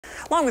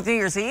Along with New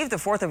Year's Eve, the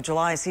 4th of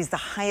July sees the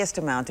highest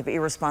amount of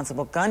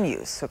irresponsible gun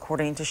use,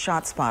 according to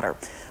ShotSpotter.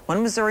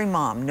 One Missouri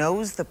mom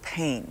knows the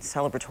pain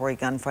celebratory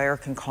gunfire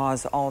can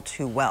cause all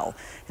too well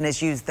and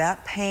has used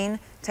that pain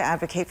to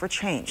advocate for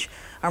change.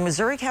 Our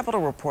Missouri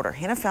Capitol reporter,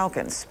 Hannah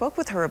Falcon, spoke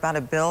with her about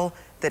a bill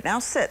that now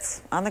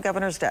sits on the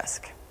governor's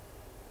desk.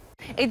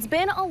 It's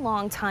been a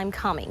long time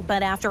coming,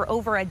 but after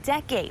over a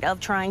decade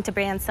of trying to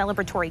ban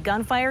celebratory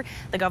gunfire,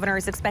 the governor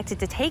is expected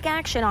to take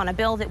action on a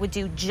bill that would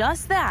do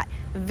just that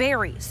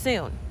very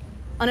soon.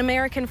 An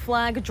American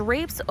flag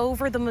drapes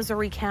over the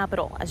Missouri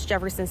Capitol as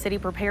Jefferson City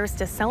prepares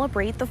to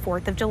celebrate the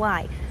 4th of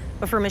July.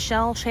 But for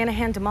Michelle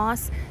Shanahan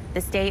DeMoss,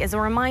 this day is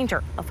a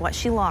reminder of what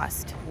she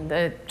lost.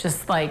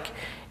 Just like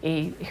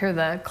you hear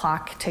the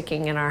clock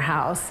ticking in our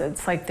house,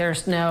 it's like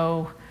there's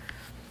no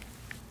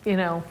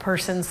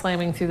person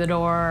slamming through the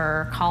door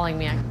or calling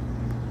me.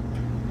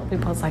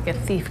 It's like a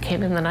thief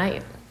came in the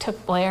night.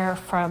 Took Blair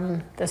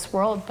from this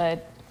world,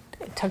 but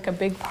it took a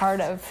big part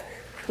of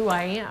who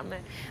I am.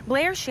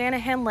 Blair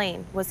Shanahan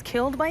Lane was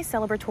killed by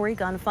celebratory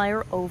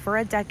gunfire over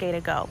a decade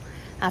ago.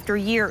 After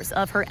years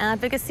of her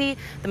advocacy,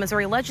 the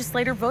Missouri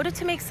legislature voted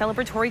to make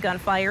celebratory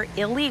gunfire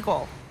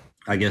illegal.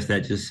 I guess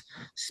that just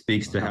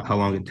speaks to how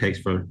long it takes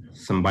for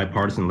some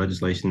bipartisan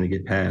legislation to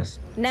get passed.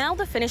 Now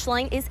the finish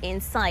line is in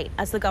sight,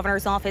 as the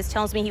governor's office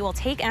tells me he will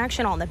take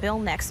action on the bill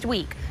next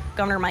week.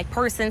 Governor Mike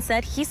Person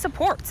said he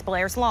supports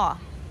Blair's law.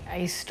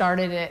 I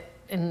started it,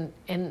 and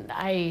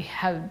I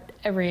have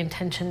every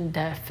intention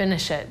to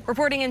finish it.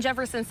 Reporting in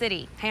Jefferson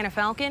City, Hannah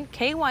Falcon,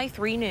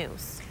 KY3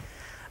 News.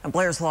 And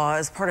Blair's Law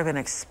is part of an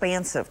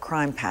expansive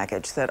crime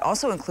package that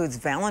also includes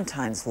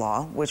Valentine's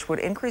Law, which would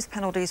increase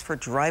penalties for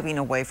driving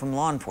away from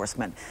law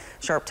enforcement.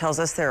 Sharp tells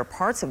us there are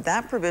parts of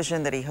that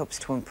provision that he hopes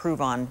to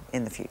improve on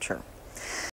in the future.